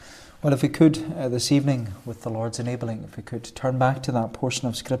Well, if we could this evening, with the Lord's enabling, if we could turn back to that portion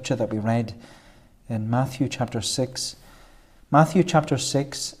of Scripture that we read in Matthew chapter 6. Matthew chapter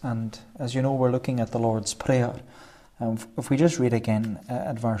 6, and as you know, we're looking at the Lord's Prayer. If we just read again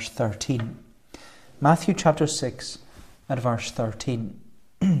at verse 13. Matthew chapter 6 at verse 13.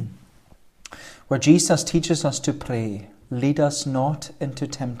 Where Jesus teaches us to pray, "Lead us not into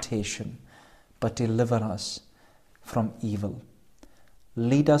temptation, but deliver us from evil."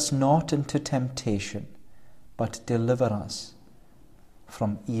 Lead us not into temptation, but deliver us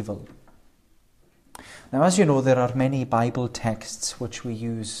from evil. Now, as you know, there are many Bible texts which we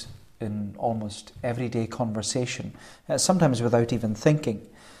use in almost everyday conversation, sometimes without even thinking.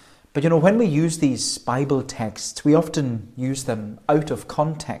 But you know, when we use these Bible texts, we often use them out of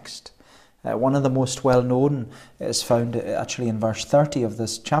context. One of the most well-known is found actually in verse 30 of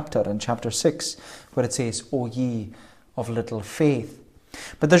this chapter, in chapter 6, where it says, "O ye of little faith."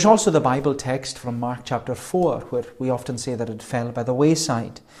 But there's also the Bible text from Mark chapter 4, where we often say that it fell by the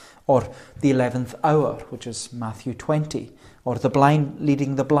wayside, or the 11th hour, which is Matthew 20, or the blind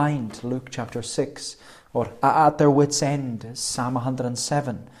leading the blind, Luke chapter 6, or at their wits' end, Psalm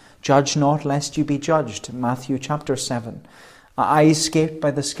 107, "Judge not lest you be judged," Matthew chapter 7, "I escaped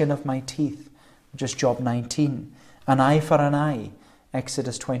by the skin of my teeth," which is Job 19, "An eye for an eye,"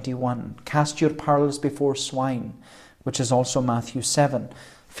 Exodus 21, "Cast your pearls before swine," which is also Matthew 7,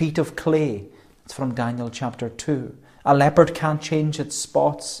 "Feet of clay," it's from Daniel chapter 2, "A leopard can't change its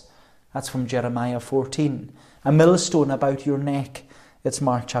spots," that's from Jeremiah 14, "A millstone about your neck," it's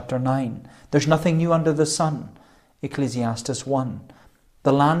Mark chapter 9, "There's nothing new under the sun," Ecclesiastes 1,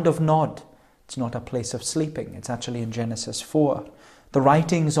 "The land of Nod," it's not a place of sleeping, it's actually in Genesis 4, "The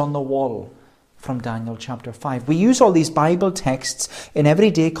writings on the wall," from Daniel chapter 5. We use all these Bible texts in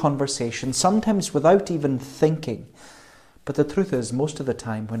everyday conversation, sometimes without even thinking. But the truth is, most of the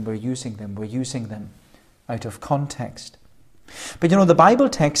time when we're using them out of context. But you know, the Bible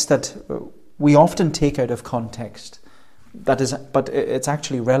text that we often take out of context, but it's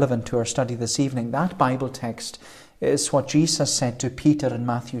actually relevant to our study this evening, that Bible text is what Jesus said to Peter in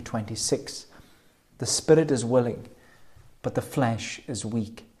Matthew 26. "The spirit is willing, but the flesh is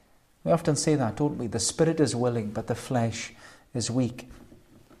weak." We often say that, don't we? The spirit is willing, but the flesh is weak.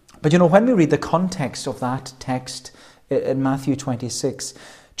 But you know, when we read the context of that text in Matthew 26,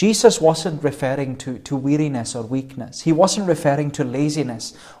 Jesus wasn't referring to weariness or weakness. He wasn't referring to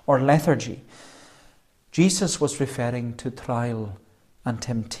laziness or lethargy. Jesus was referring to trial and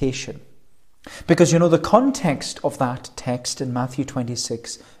temptation. Because you know, the context of that text in Matthew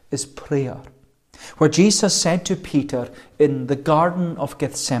 26 is prayer, where Jesus said to Peter in the Garden of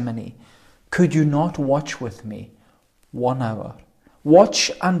Gethsemane, "Could you not watch with me 1 hour?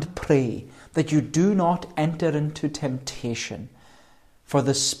 Watch and pray that you do not enter into temptation. For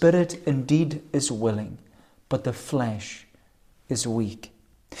the spirit indeed is willing, but the flesh is weak."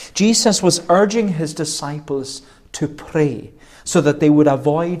 Jesus was urging his disciples to pray so that they would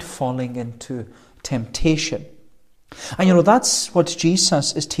avoid falling into temptation. And you know, that's what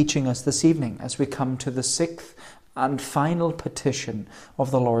Jesus is teaching us this evening as we come to the 6th and final petition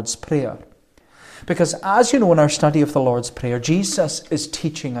of the Lord's Prayer. Because as you know, in our study of the Lord's Prayer, Jesus is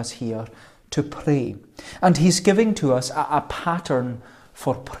teaching us here to pray. And he's giving to us a pattern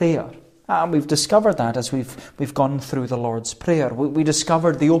for prayer. And we've discovered that as we've gone through the Lord's Prayer. We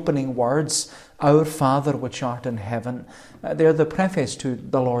discovered the opening words, "Our Father which art in heaven." They're the preface to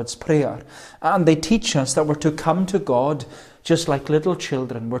the Lord's Prayer. And they teach us that we're to come to God just like little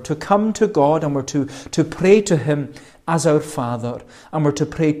children. We're to come to God and we're to pray to him as our Father. And we're to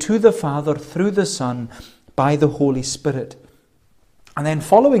pray to the Father through the Son by the Holy Spirit. And then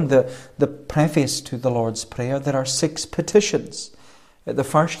following the preface to the Lord's Prayer, there are 6 petitions. The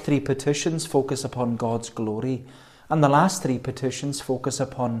first 3 petitions focus upon God's glory, and the last 3 petitions focus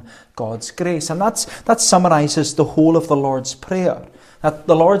upon God's grace. And that summarizes the whole of the Lord's Prayer. That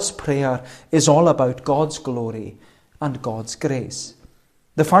the Lord's Prayer is all about God's glory and God's grace.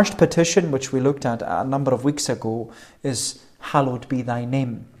 The first petition, which we looked at a number of weeks ago, is "Hallowed be thy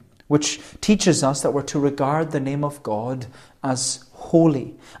name," which teaches us that we're to regard the name of God as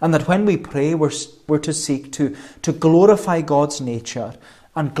holy, and that when we pray, we're to seek to glorify God's nature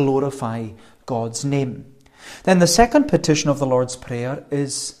and glorify God's name. Then the second petition of the Lord's Prayer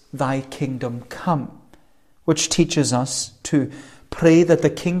is "Thy kingdom come," which teaches us to pray that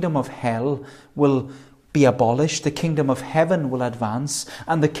the kingdom of hell will be abolished, the kingdom of heaven will advance,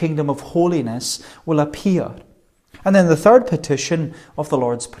 and the kingdom of holiness will appear. And then the third petition of the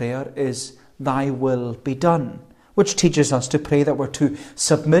Lord's Prayer is "Thy will be done," which teaches us to pray that we're to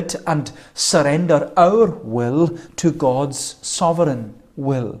submit and surrender our will to God's sovereign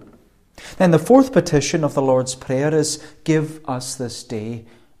will. Then the fourth petition of the Lord's Prayer is, give us this day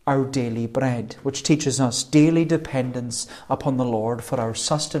our daily bread, which teaches us daily dependence upon the Lord for our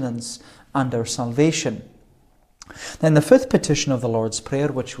sustenance and our salvation. Then the fifth petition of the Lord's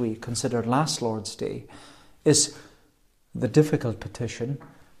Prayer, which we considered last Lord's Day, is the difficult petition,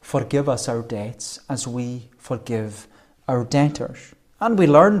 forgive us our debts as we forgive our debtors. And we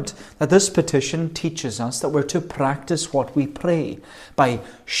learned that this petition teaches us that we're to practice what we pray by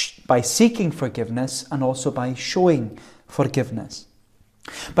seeking forgiveness and also by showing forgiveness.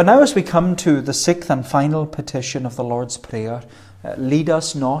 But now as we come to the sixth and final petition of the Lord's Prayer, lead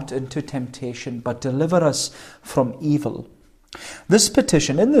us not into temptation, but deliver us from evil. In this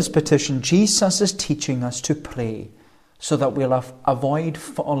petition, Jesus is teaching us to pray so that we'll avoid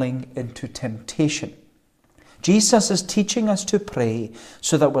falling into temptation. Jesus is teaching us to pray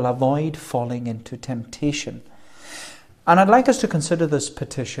so that we'll avoid falling into temptation. And I'd like us to consider this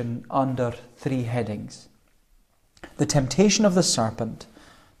petition under three headings: the temptation of the serpent,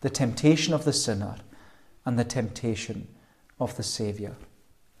 the temptation of the sinner, and the temptation of the Saviour.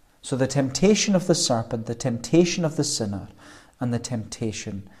 So the temptation of the serpent, the temptation of the sinner, and the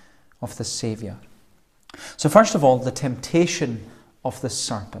temptation of the Saviour. So first of all, the temptation of the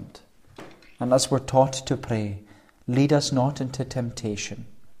serpent. And as we're taught to pray, lead us not into temptation,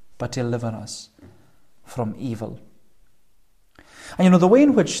 but deliver us from evil. And the way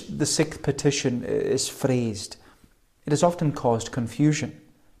in which the sixth petition is phrased, it has often caused confusion,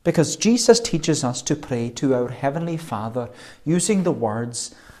 because Jesus teaches us to pray to our Heavenly Father using the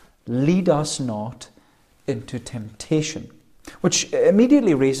words, lead us not into temptation, which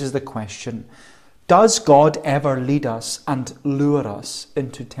immediately raises the question, does God ever lead us and lure us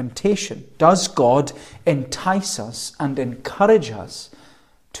into temptation? Does God entice us and encourage us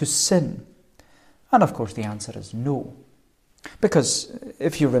to sin? And of course the answer is no. Because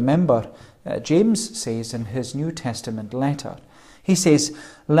if you remember, James says in his New Testament letter, he says,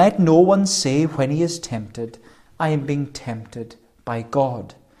 let no one say when he is tempted, I am being tempted by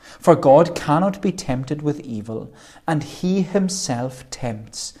God. For God cannot be tempted with evil, and he himself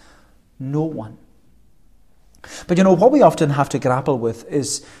tempts no one. But what we often have to grapple with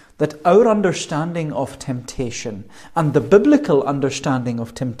is that our understanding of temptation and the biblical understanding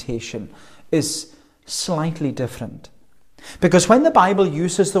of temptation is slightly different. Because when the Bible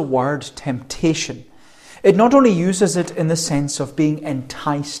uses the word temptation, it not only uses it in the sense of being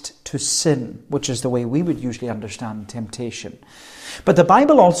enticed to sin, which is the way we would usually understand temptation, but the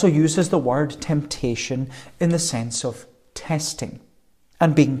Bible also uses the word temptation in the sense of testing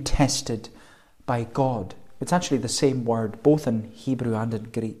and being tested by God. It's actually the same word, both in Hebrew and in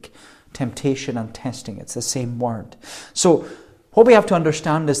Greek. Temptation and testing, it's the same word. So what we have to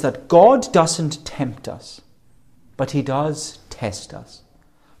understand is that God doesn't tempt us, but he does test us.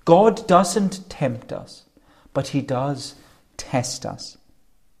 God doesn't tempt us, but he does test us.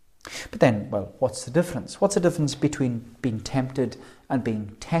 But then, what's the difference? What's the difference between being tempted and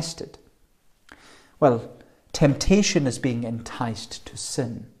being tested? Well, temptation is being enticed to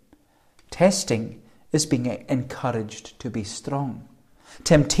sin. Testing is being encouraged to be strong.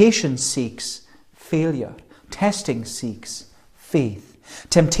 Temptation seeks failure. Testing seeks faith.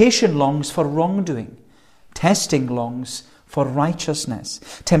 Temptation longs for wrongdoing. Testing longs for righteousness.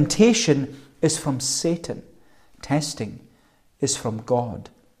 Temptation is from Satan. Testing is from God.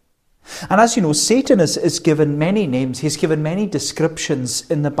 And as you know, Satan is given many names. He's given many descriptions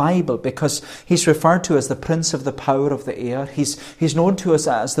in the Bible because he's referred to as the prince of the power of the air. He's known to us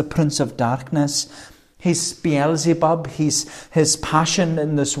as the prince of darkness. He's Beelzebub. His passion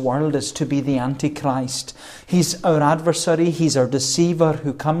in this world is to be the Antichrist. He's our adversary. He's our deceiver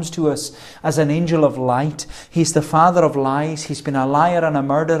who comes to us as an angel of light. He's the father of lies. He's been a liar and a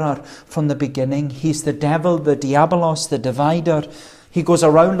murderer from the beginning. He's the devil, the diabolos, the divider. He goes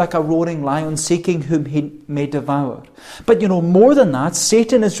around like a roaring lion, seeking whom he may devour. But more than that,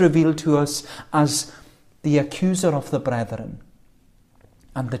 Satan is revealed to us as the accuser of the brethren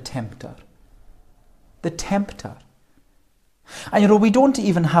and the tempter. The tempter. And we don't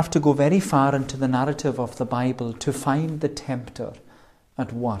even have to go very far into the narrative of the Bible to find the tempter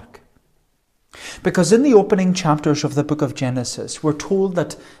at work. Because in the opening chapters of the book of Genesis, we're told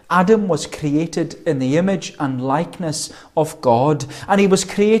that Adam was created in the image and likeness of God, and he was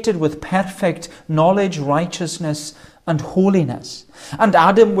created with perfect knowledge, righteousness, and holiness. And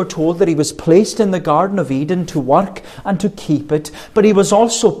Adam, we're told that he was placed in the Garden of Eden to work and to keep it, but he was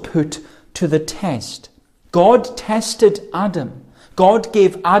also put to the test. God tested Adam. God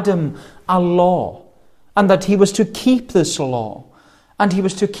gave Adam a law, and that he was to keep this law. And he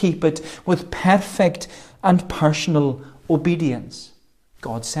was to keep it with perfect and personal obedience.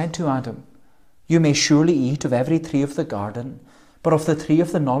 God said to Adam, "You may surely eat of every tree of the garden, but of the tree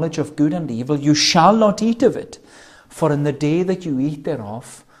of the knowledge of good and evil you shall not eat of it, for in the day that you eat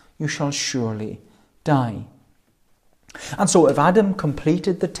thereof you shall surely die." And so if Adam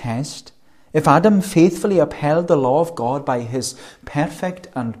completed the test, if Adam faithfully upheld the law of God by his perfect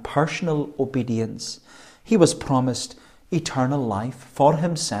and personal obedience, he was promised eternal life for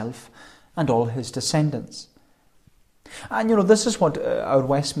himself and all his descendants. And this is what our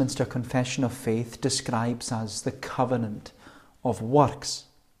Westminster Confession of Faith describes as the covenant of works.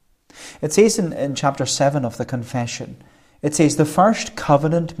 It says in chapter 7 of the Confession, it says, "The first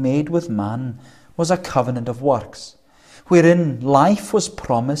covenant made with man was a covenant of works, wherein life was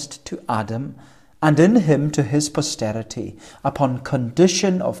promised to Adam, and in him to his posterity, upon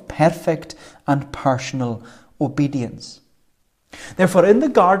condition of perfect and personal obedience." Therefore, in the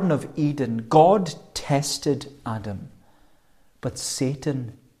Garden of Eden, God tested Adam, but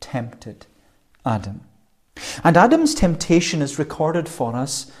Satan tempted Adam. And Adam's temptation is recorded for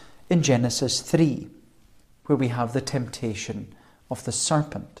us in Genesis 3, where we have the temptation of the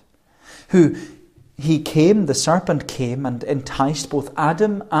serpent, the serpent came and enticed both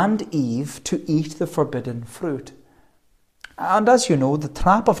Adam and Eve to eat the forbidden fruit. And as you know, the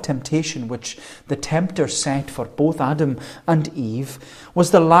trap of temptation which the tempter set for both Adam and Eve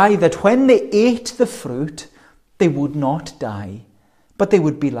was the lie that when they ate the fruit, they would not die, but they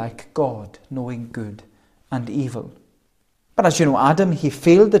would be like God, knowing good and evil. But as you know, Adam, he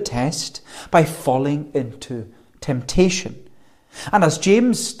failed the test by falling into temptation. And as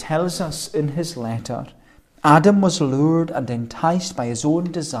James tells us in his letter, Adam was lured and enticed by his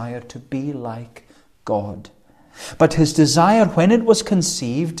own desire to be like God. But his desire, when it was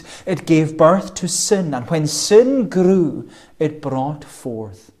conceived, it gave birth to sin. And when sin grew, it brought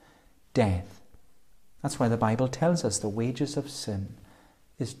forth death. That's why the Bible tells us the wages of sin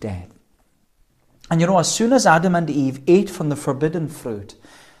is death. And as soon as Adam and Eve ate from the forbidden fruit,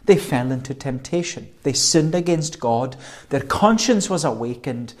 they fell into temptation. They sinned against God. Their conscience was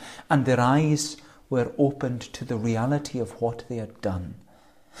awakened, and their eyes were opened to the reality of what they had done.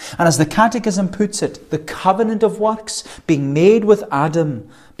 And as the Catechism puts it, the covenant of works being made with Adam,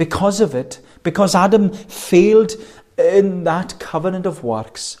 because Adam failed in that covenant of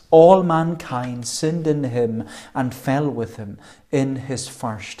works, all mankind sinned in him and fell with him in his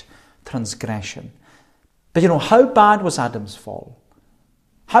first transgression. But how bad was Adam's fall?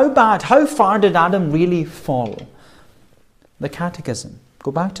 How bad? How far did Adam really fall? The Catechism.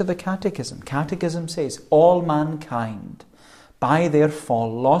 Go back to the Catechism. Catechism says, all mankind, by their fall,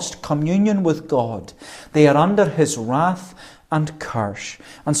 lost communion with God. They are under his wrath and curse,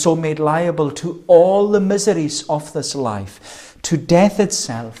 and so made liable to all the miseries of this life, to death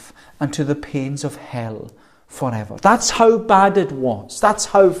itself, and to the pains of hell forever. That's how bad it was. That's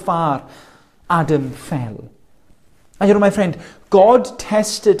how far Adam fell. And my friend, God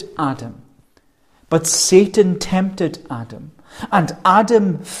tested Adam, but Satan tempted Adam, and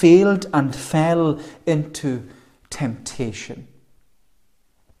Adam failed and fell into temptation.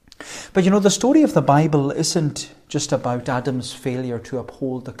 But the story of the Bible isn't just about Adam's failure to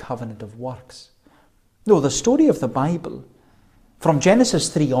uphold the covenant of works. No, the story of the Bible, from Genesis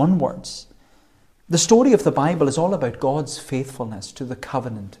 3 onwards, the story of the Bible is all about God's faithfulness to the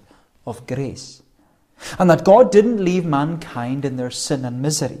covenant of grace. And that God didn't leave mankind in their sin and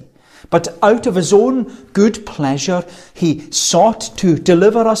misery, but out of his own good pleasure, he sought to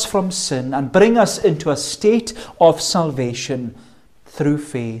deliver us from sin and bring us into a state of salvation through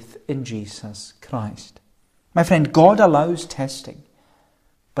faith in Jesus Christ. My friend, God allows testing,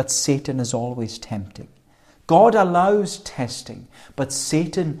 but Satan is always tempting. God allows testing, but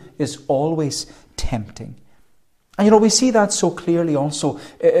Satan is always tempting. And we see that so clearly also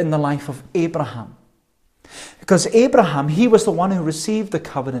in the life of Abraham. Because Abraham, he was the one who received the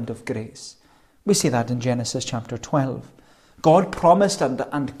covenant of grace. We see that in Genesis chapter 12. God promised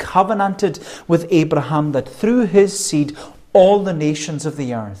and covenanted with Abraham that through his seed all the nations of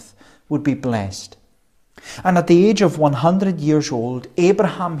the earth would be blessed. And at the age of 100 years old,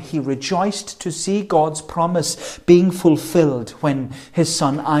 Abraham, he rejoiced to see God's promise being fulfilled when his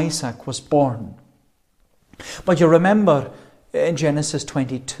son Isaac was born. But you remember in Genesis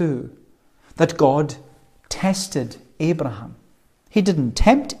 22 that God tested Abraham. He didn't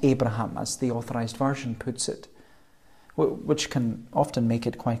tempt Abraham, as the Authorized Version puts it, which can often make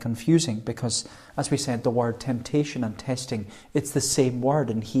it quite confusing because, as we said, the word temptation and testing, it's the same word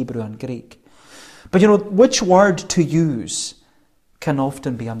in Hebrew and Greek. But which word to use can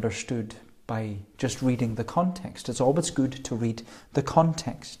often be understood by just reading the context. It's always good to read the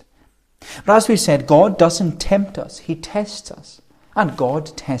context. But as we said, God doesn't tempt us, he tests us. And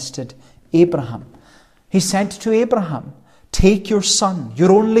God tested Abraham. He said to Abraham, take your son,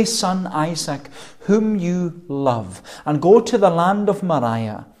 your only son Isaac, whom you love, and go to the land of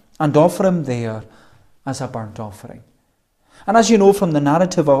Moriah and offer him there as a burnt offering. And as you know from the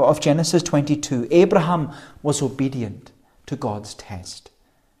narrative of Genesis 22, Abraham was obedient to God's test.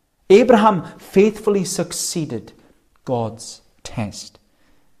 Abraham faithfully succeeded God's test.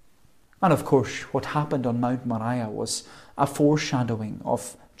 And of course, what happened on Mount Moriah was a foreshadowing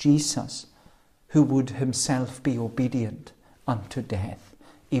of Jesus, who would himself be obedient unto death,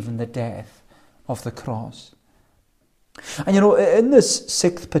 even the death of the cross. And you know, in this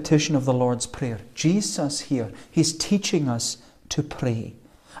sixth petition of the Lord's Prayer, Jesus here, he's teaching us to pray.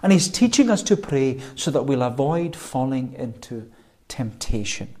 And he's teaching us to pray so that we'll avoid falling into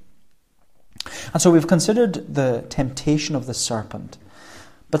temptation. And so we've considered the temptation of the serpent,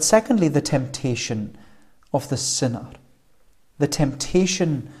 but secondly, the temptation of the sinner. The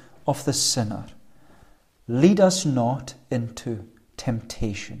temptation of the sinner. Lead us not into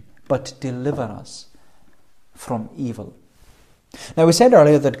temptation, but deliver us from evil. Now, we said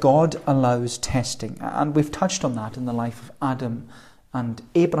earlier that God allows testing, and we've touched on that in the life of Adam and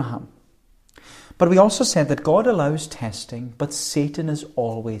Abraham. But we also said that God allows testing, but Satan is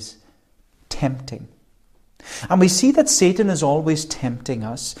always tempting. And we see that Satan is always tempting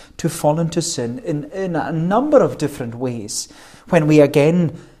us to fall into sin in a number of different ways when we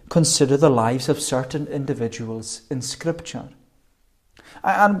again consider the lives of certain individuals in Scripture.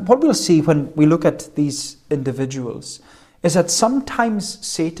 And what we'll see when we look at these individuals is that sometimes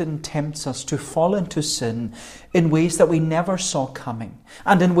Satan tempts us to fall into sin in ways that we never saw coming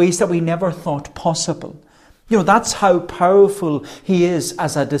and in ways that we never thought possible. You know, that's how powerful he is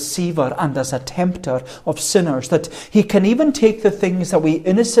as a deceiver and as a tempter of sinners, that he can even take the things that we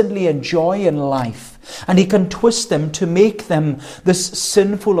innocently enjoy in life and he can twist them to make them this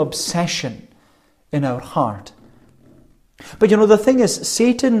sinful obsession in our heart. But you know, the thing is,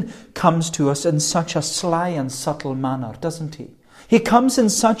 Satan comes to us in such a sly and subtle manner, doesn't he? He comes in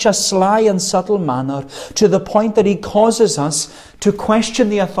such a sly and subtle manner to the point that he causes us to question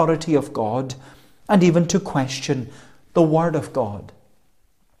the authority of God and even to question the Word of God.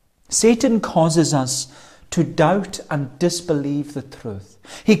 Satan causes us to doubt and disbelieve the truth.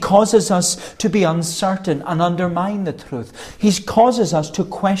 He causes us to be uncertain and undermine the truth. He causes us to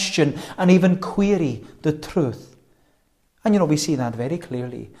question and even query the truth. And you know, we see that very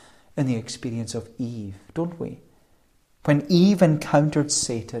clearly in the experience of Eve, don't we? When Eve encountered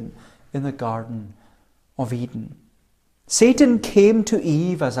Satan in the Garden of Eden. Satan came to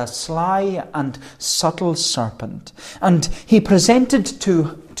Eve as a sly and subtle serpent, and he presented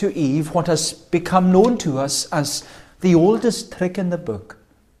to Eve what has become known to us as the oldest trick in the book.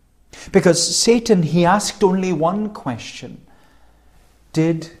 Because Satan, he asked only one question: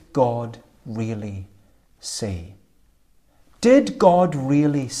 did God really say? Did God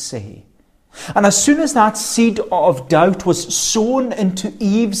really say? And as soon as that seed of doubt was sown into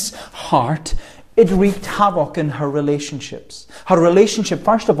Eve's heart, it wreaked havoc in her relationships. Her relationship,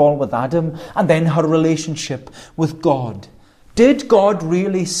 first of all, with Adam, and then her relationship with God. Did God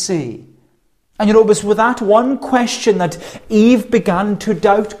really say? And you know, it was with that one question that Eve began to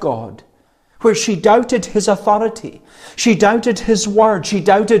doubt God, where she doubted his authority. She doubted his word. She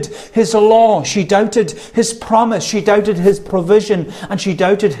doubted his law. She doubted his promise. She doubted his provision. And she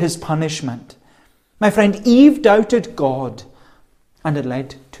doubted his punishment. My friend, Eve doubted God, and it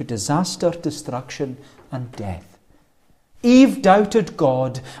led to disaster, destruction, and death. Eve doubted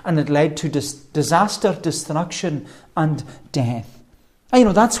God, and it led to disaster, destruction, and death. And you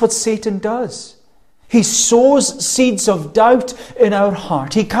know, that's what Satan does. He sows seeds of doubt in our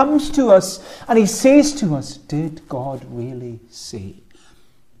heart. He comes to us and he says to us, did God really say?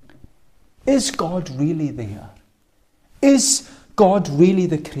 Is God really there? Is God really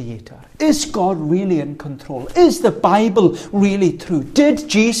the Creator? Is God really in control? Is the Bible really true? Did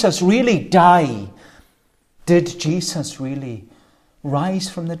Jesus really die? Did Jesus really rise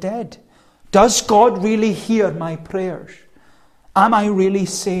from the dead? Does God really hear my prayers? Am I really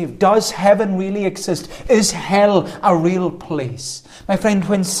saved? Does heaven really exist? Is hell a real place? My friend,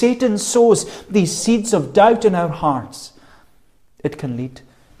 when Satan sows these seeds of doubt in our hearts, it can lead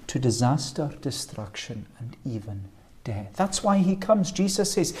to disaster, destruction, and even death. That's why he comes.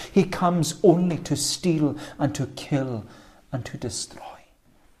 Jesus says he comes only to steal and to kill and to destroy.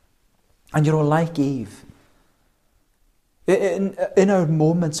 And you know, like Eve, in our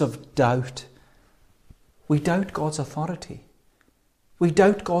moments of doubt, we doubt God's authority. We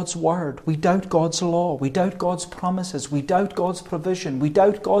doubt God's word. We doubt God's law. We doubt God's promises. We doubt God's provision. We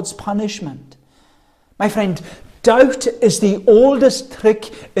doubt God's punishment. My friend, Doubt is the oldest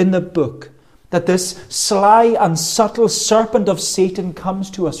trick in the book that this sly and subtle serpent of Satan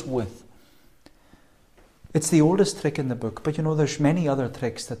comes to us with. It's the oldest trick in the book, but there's many other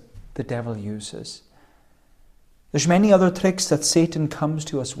tricks that the devil uses. There's many other tricks that Satan comes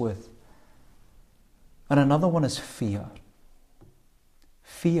to us with. And another one is fear.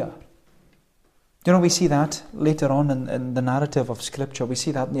 Fear. We see that later on in the narrative of Scripture. We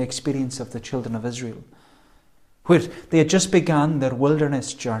see that in the experience of the children of Israel, where they had just begun their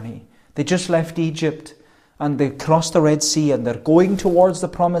wilderness journey. They just left Egypt and they crossed the Red Sea and they're going towards the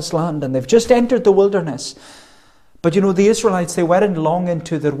promised land and they've just entered the wilderness. But the Israelites, they weren't long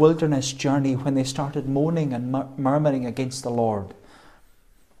into their wilderness journey when they started moaning and murmuring against the Lord.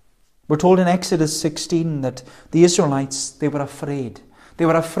 We're told in Exodus 16 that the Israelites, they were afraid. They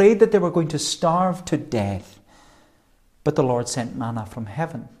were afraid that they were going to starve to death. But the Lord sent manna from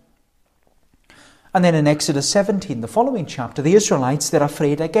heaven. And then in Exodus 17, the following chapter, the Israelites, they're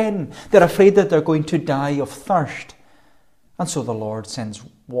afraid again. They're afraid that they're going to die of thirst. And so the Lord sends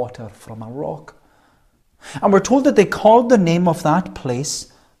water from a rock. And we're told that they called the name of that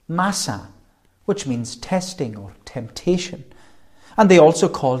place Massah, which means testing or temptation. And they also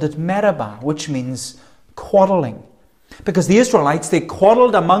called it Meribah, which means quarreling. Because the Israelites, they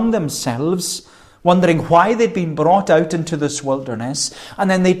quarreled among themselves, wondering why they'd been brought out into this wilderness. And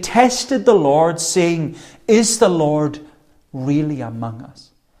then they tested the Lord, saying, is the Lord really among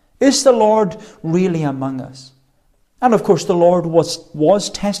us? Is the Lord really among us? And of course, the Lord was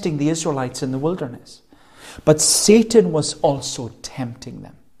testing the Israelites in the wilderness. But Satan was also tempting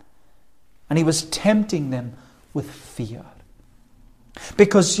them. And he was tempting them with fear.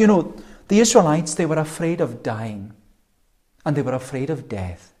 Because, the Israelites, they were afraid of dying. And they were afraid of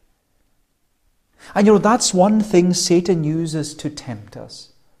death. And that's one thing Satan uses to tempt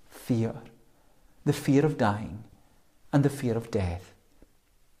us. Fear. The fear of dying and the fear of death.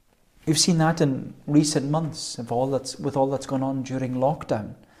 We've seen that in recent months with all that's gone on during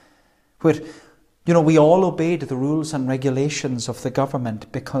lockdown. Where, we all obeyed the rules and regulations of the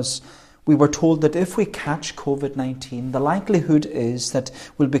government because we were told that if we catch COVID-19, the likelihood is that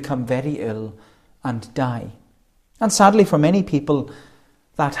we'll become very ill and die. And sadly for many people,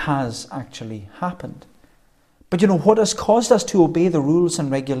 that has actually happened. But what has caused us to obey the rules and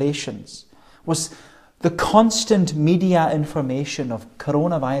regulations was the constant media information of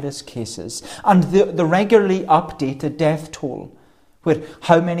coronavirus cases and the regularly updated death toll, where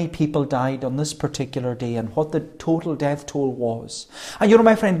how many people died on this particular day and what the total death toll was. And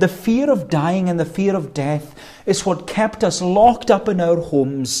my friend, the fear of dying and the fear of death is what kept us locked up in our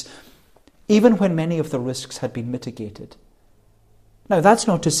homes, even when many of the risks had been mitigated. Now, that's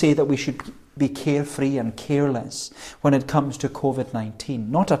not to say that we should be carefree and careless when it comes to COVID-19.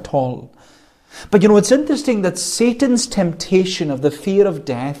 Not at all. But it's interesting that Satan's temptation of the fear of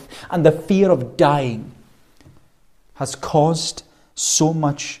death and the fear of dying has caused so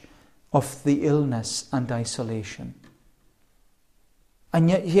much of the illness and isolation. And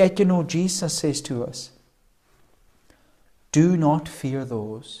yet, Jesus says to us, do not fear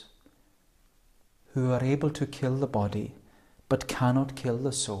those who are able to kill the body, but cannot kill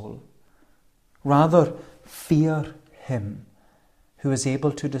the soul. Rather, fear him who is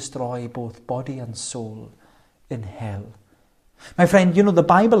able to destroy both body and soul in hell. My friend, the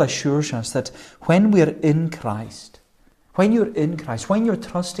Bible assures us that when we're in Christ, when you're in Christ, when you're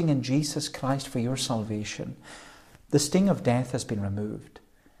trusting in Jesus Christ for your salvation, the sting of death has been removed.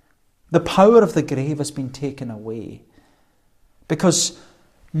 The power of the grave has been taken away. Because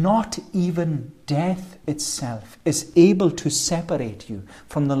not even death itself is able to separate you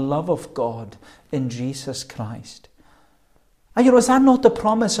from the love of God in Jesus Christ. And is that not the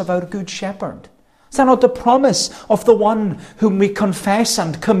promise of our Good Shepherd? Is that not the promise of the one whom we confess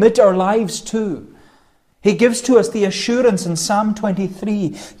and commit our lives to? He gives to us the assurance in Psalm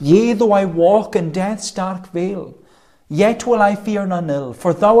 23, yea, though I walk in death's dark vale, yet will I fear none ill,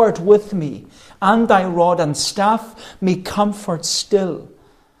 for thou art with me, and thy rod and staff me comfort still.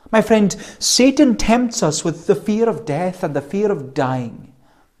 My friend, Satan tempts us with the fear of death and the fear of dying.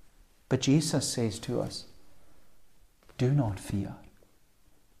 But Jesus says to us, do not fear,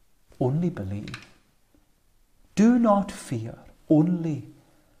 only believe. Do not fear, only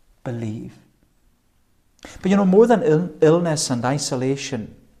believe. But more than illness and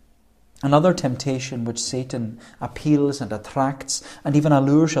isolation, another temptation which Satan appeals and attracts and even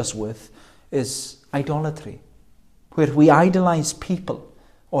allures us with is idolatry, where we idolize people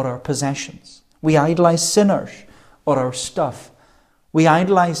or our possessions. We idolize sinners or our stuff. We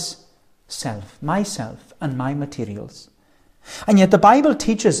idolize myself and my materials. And yet the Bible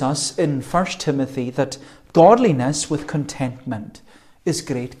teaches us in 1 Timothy that Godliness with contentment is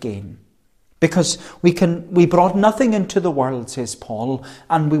great gain. Because we brought nothing into the world, says Paul,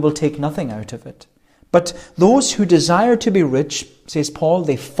 and we will take nothing out of it. But those who desire to be rich, says Paul,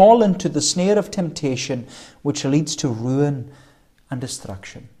 they fall into the snare of temptation, which leads to ruin and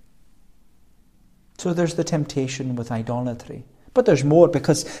destruction. So there's the temptation with idolatry. But there's more,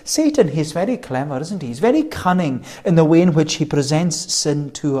 because Satan, he's very clever, isn't he? He's very cunning in the way in which he presents sin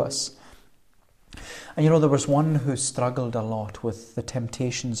to us. And there was one who struggled a lot with the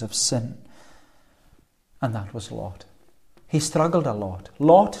temptations of sin. And that was Lot. He struggled a lot.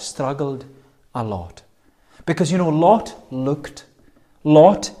 Lot struggled a lot. Because, Lot looked,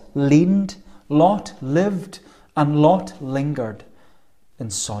 Lot leaned, Lot lived, and Lot lingered in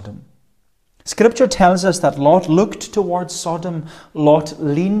Sodom. Scripture tells us that Lot looked towards Sodom, Lot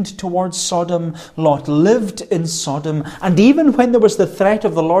leaned towards Sodom, Lot lived in Sodom, and even when there was the threat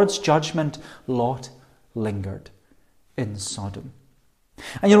of the Lord's judgment, Lot lingered in Sodom.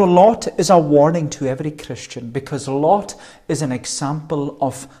 And Lot is a warning to every Christian, because Lot is an example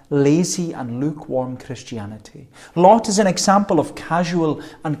of lazy and lukewarm Christianity. Lot is an example of casual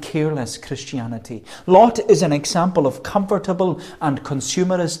and careless Christianity. Lot is an example of comfortable and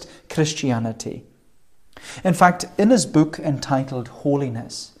consumerist Christianity. In fact, in his book entitled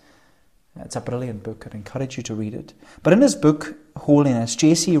Holiness, it's a brilliant book, I'd encourage you to read it. But in his book, Holiness,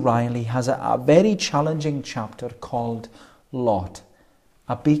 J.C. Ryle has a very challenging chapter called Lot.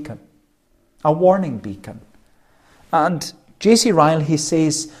 A beacon, a warning beacon. And J.C. Ryle, he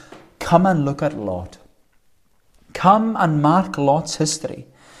says, come and look at Lot. Come and mark Lot's history.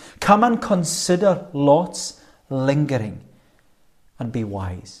 Come and consider Lot's lingering and be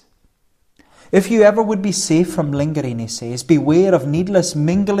wise. If you ever would be safe from lingering, he says, beware of needless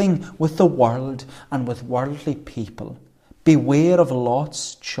mingling with the world and with worldly people. Beware of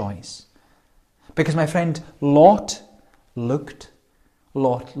Lot's choice. Because, my friend, Lot looked,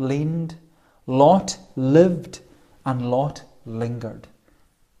 Lot leaned, Lot lived, and Lot lingered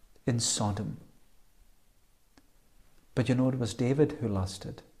in Sodom. But it was David who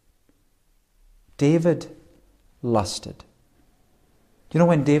lusted. David lusted.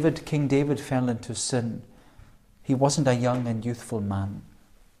 When King David fell into sin, he wasn't a young and youthful man.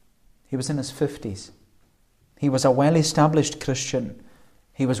 He was in his 50s. He was a well-established Christian.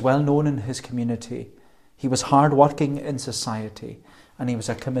 He was well known in his community. He was hard-working in society. And he was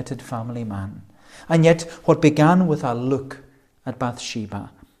a committed family man. And yet, what began with a look at Bathsheba,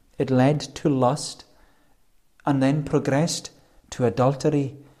 it led to lust, and then progressed to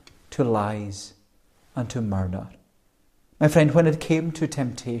adultery, to lies, and to murder. My friend, when it came to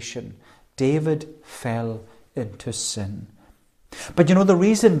temptation, David fell into sin. But the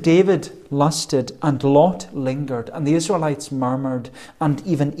reason David lusted and Lot lingered and the Israelites murmured and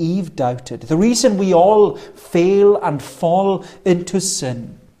even Eve doubted, the reason we all fail and fall into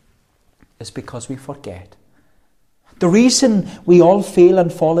sin is because we forget. The reason we all fail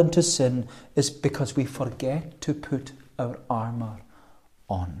and fall into sin is because we forget to put our armour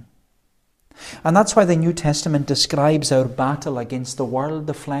on. And that's why the New Testament describes our battle against the world,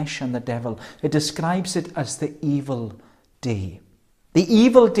 the flesh and the devil. It describes it as the evil day. The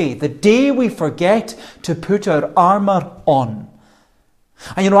evil day, the day we forget to put our armour on.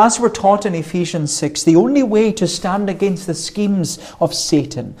 And as we're taught in Ephesians 6, the only way to stand against the schemes of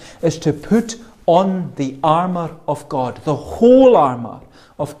Satan is to put on the armour of God, the whole armour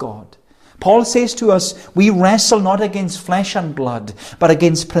of God. Paul says to us, we wrestle not against flesh and blood, but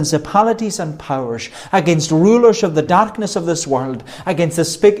against principalities and powers, against rulers of the darkness of this world, against the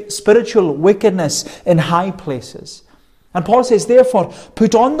spiritual wickedness in high places. And Paul says, therefore,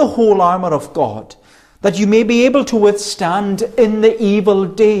 put on the whole armour of God, that you may be able to withstand in the evil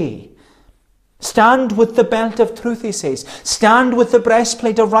day. Stand with the belt of truth, he says. Stand with the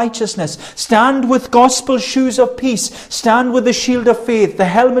breastplate of righteousness. Stand with gospel shoes of peace. Stand with the shield of faith, the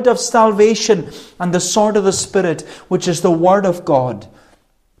helmet of salvation, and the sword of the Spirit, which is the word of God.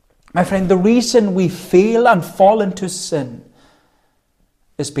 My friend, the reason we fail and fall into sin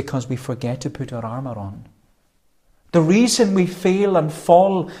is because we forget to put our armour on. The reason we fail and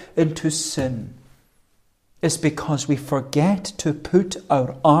fall into sin is because we forget to put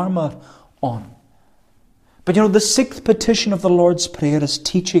our armour on. But the sixth petition of the Lord's Prayer is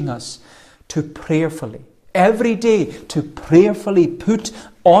teaching us to prayerfully, every day, to prayerfully put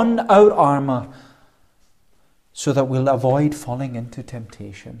on our armour so that we'll avoid falling into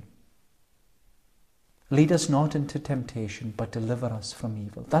temptation. Lead us not into temptation, but deliver us from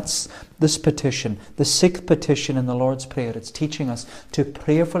evil. That's this petition, the sixth petition in the Lord's Prayer. It's teaching us to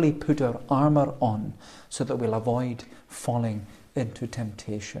prayerfully put our armour on so that we'll avoid falling into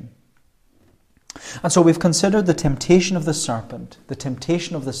temptation. And so we've considered the temptation of the serpent, the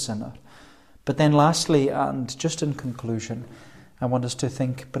temptation of the sinner. But then lastly, and just in conclusion, I want us to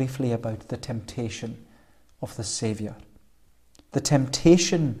think briefly about the temptation of the Saviour. The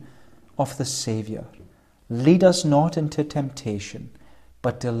temptation of the Saviour. Lead us not into temptation,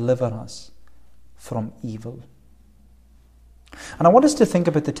 but deliver us from evil. And I want us to think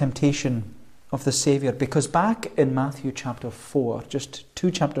about the temptation of the Saviour, because back in Matthew chapter 4, just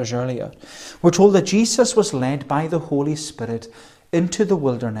 2 chapters earlier, we're told that Jesus was led by the Holy Spirit into the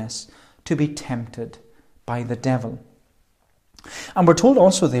wilderness to be tempted by the devil. And we're told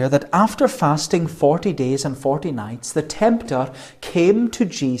also there that after fasting 40 days and 40 nights, the tempter came to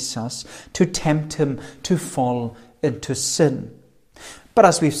Jesus to tempt him to fall into sin. But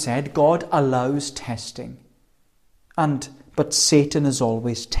as we've said, God allows testing, but Satan is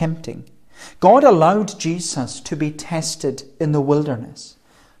always tempting. God allowed Jesus to be tested in the wilderness,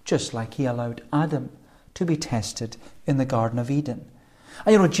 just like he allowed Adam to be tested in the Garden of Eden.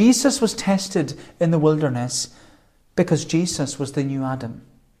 And Jesus was tested in the wilderness because Jesus was the new Adam.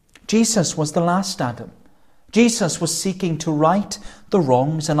 Jesus was the last Adam. Jesus was seeking to right the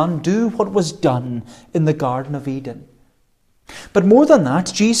wrongs and undo what was done in the Garden of Eden. But more than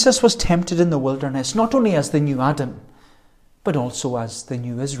that, Jesus was tempted in the wilderness not only as the new Adam, but also as the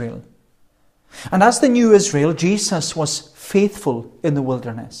new Israel. And as the new Israel, Jesus was faithful in the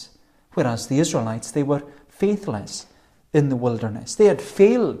wilderness, whereas the Israelites, they were faithless in the wilderness. They had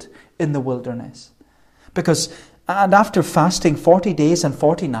failed in the wilderness. And after fasting 40 days and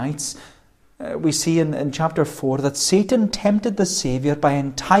 40 nights, we see in chapter 4 that Satan tempted the Saviour by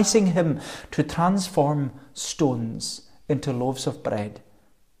enticing him to transform stones into loaves of bread.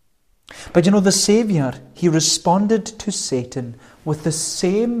 But the Saviour, he responded to Satan with the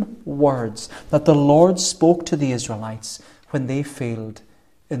same words that the Lord spoke to the Israelites when they failed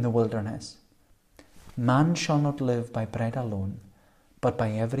in the wilderness. Man shall not live by bread alone, but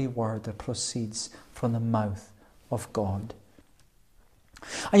by every word that proceeds from the mouth of God.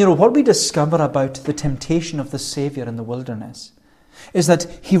 And what we discover about the temptation of the Saviour in the wilderness is that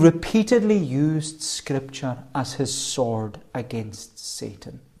he repeatedly used Scripture as his sword against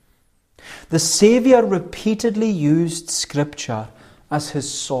Satan. The Saviour repeatedly used Scripture as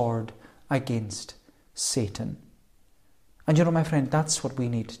his sword against Satan. And my friend, that's what we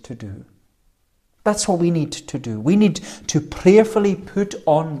need to do. That's what we need to do. We need to prayerfully put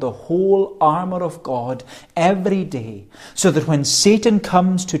on the whole armour of God every day, so that when Satan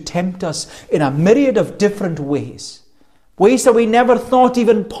comes to tempt us in a myriad of different ways that we never thought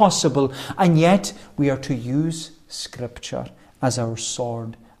even possible, and yet we are to use Scripture as our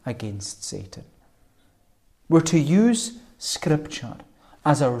sword against Satan. We're to use Scripture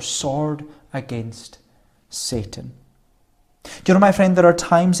as our sword against Satan. Do my friend, there are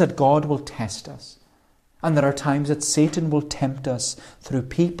times that God will test us, and there are times that Satan will tempt us through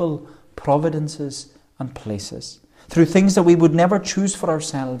people, providences, and places, through things that we would never choose for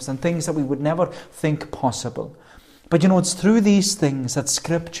ourselves and things that we would never think possible. But it's through these things that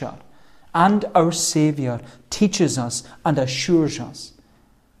Scripture and our Saviour teaches us and assures us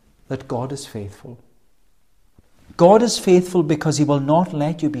that God is faithful. God is faithful because he will not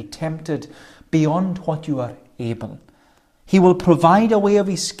let you be tempted beyond what you are able. He will provide a way of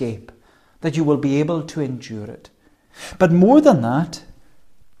escape that you will be able to endure it. But more than that,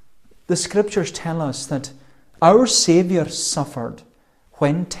 the Scriptures tell us that our Saviour suffered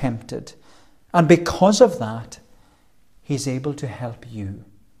when tempted, and because of that, he's able to help you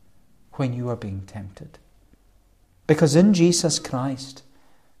when you are being tempted. Because in Jesus Christ,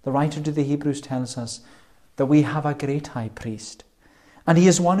 the writer to the Hebrews tells us that we have a great high priest, and he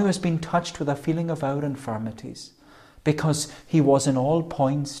is one who has been touched with a feeling of our infirmities, because he was in all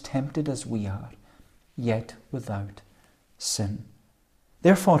points tempted as we are, yet without sin.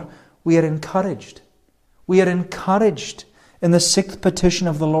 Therefore, we are encouraged. We are encouraged in the 6th petition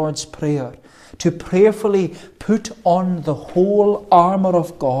of the Lord's Prayer to prayerfully put on the whole armour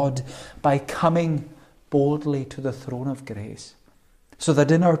of God by coming boldly to the throne of grace, so that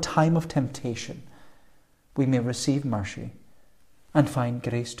in our time of temptation we may receive mercy and find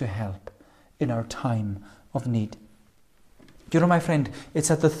grace to help in our time of need. My friend, it's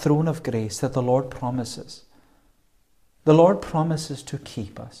at the throne of grace that the Lord promises. The Lord promises to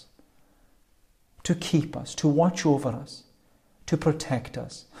keep us, to watch over us, to protect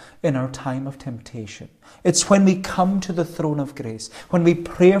us in our time of temptation. It's when we come to the throne of grace, when we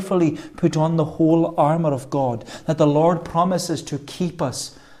prayerfully put on the whole armour of God, that the Lord promises to keep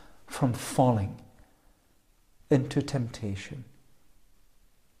us from falling into temptation.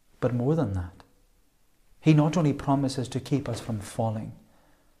 But more than that, he not only promises to keep us from falling,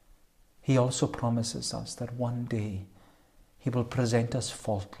 He also promises us that one day He will present us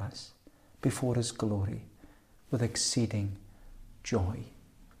faultless before His glory with exceeding joy.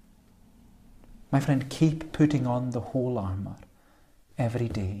 My friend, keep putting on the whole armour every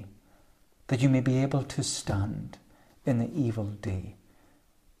day, that you may be able to stand in the evil day.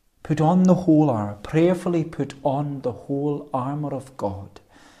 Put on the whole armour, prayerfully put on the whole armour of God,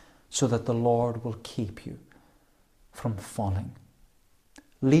 so that the Lord will keep you from falling.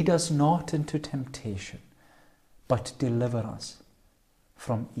 Lead us not into temptation, but deliver us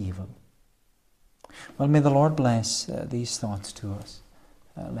from evil. Well, may the Lord bless these thoughts to us.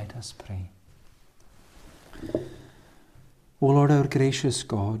 Let us pray. O Lord, our gracious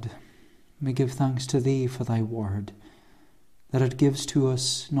God, we give thanks to Thee for Thy word, that it gives to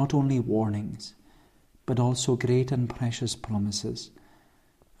us not only warnings, but also great and precious promises.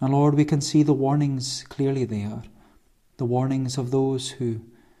 And Lord, we can see the warnings clearly there, the warnings of those who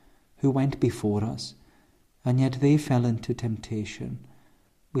went before us, and yet they fell into temptation.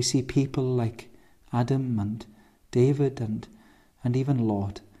 We see people like Adam and David and even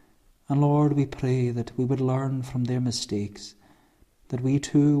Lot. And Lord, we pray that we would learn from their mistakes, that we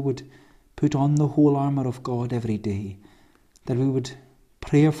too would put on the whole armour of God every day, that we would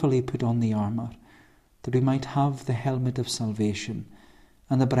prayerfully put on the armour, that we might have the helmet of salvation,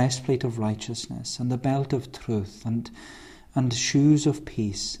 and the breastplate of righteousness, and the belt of truth, and shoes of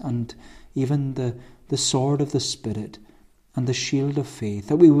peace, and even the sword of the Spirit, and the shield of faith,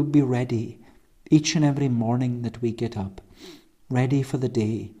 that we would be ready each and every morning that we get up, ready for the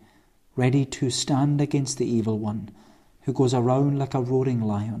day, ready to stand against the evil one, who goes around like a roaring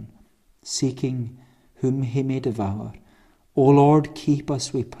lion, seeking whom he may devour. O Lord, keep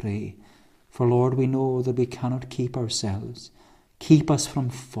us, we pray, for Lord, we know that we cannot keep ourselves. Keep us from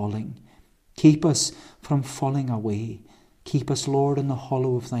falling. Keep us from falling away. Keep us, Lord, in the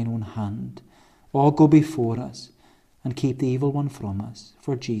hollow of Thine own hand. O go before us, and keep the evil one from us,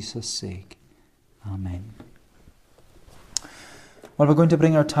 for Jesus' sake. Amen. Well, we're going to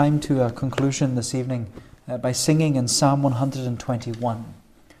bring our time to a conclusion this evening by singing in Psalm 121.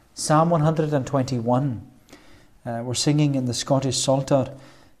 Psalm 121. We're singing in the Scottish Psalter,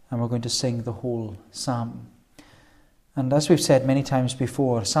 and we're going to sing the whole psalm. And as we've said many times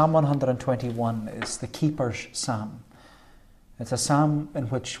before, Psalm 121 is the keeper's psalm. It's a psalm in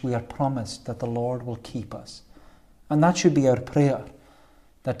which we are promised that the Lord will keep us. And that should be our prayer,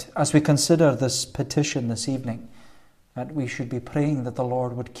 that as we consider this petition this evening, that we should be praying that the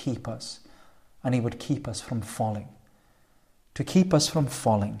Lord would keep us, and He would keep us from falling. To keep us from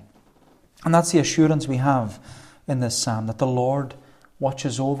falling. And that's the assurance we have in this psalm, that the Lord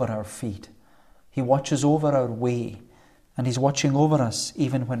watches over our feet. He watches over our way, and He's watching over us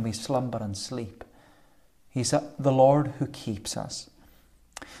even when we slumber and sleep. He's the Lord who keeps us.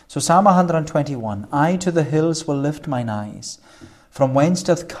 So Psalm 121, I to the hills will lift mine eyes. From whence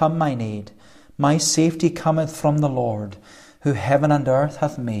doth come mine aid? My safety cometh from the Lord, who heaven and earth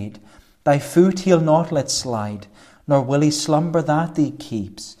hath made. Thy foot He'll not let slide, nor will He slumber that Thee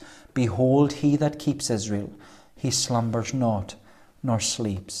keeps. Behold, He that keeps Israel, He slumbers not, nor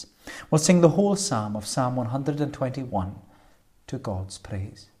sleeps. We'll sing the whole psalm of Psalm 121 to God's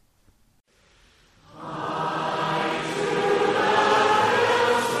praise.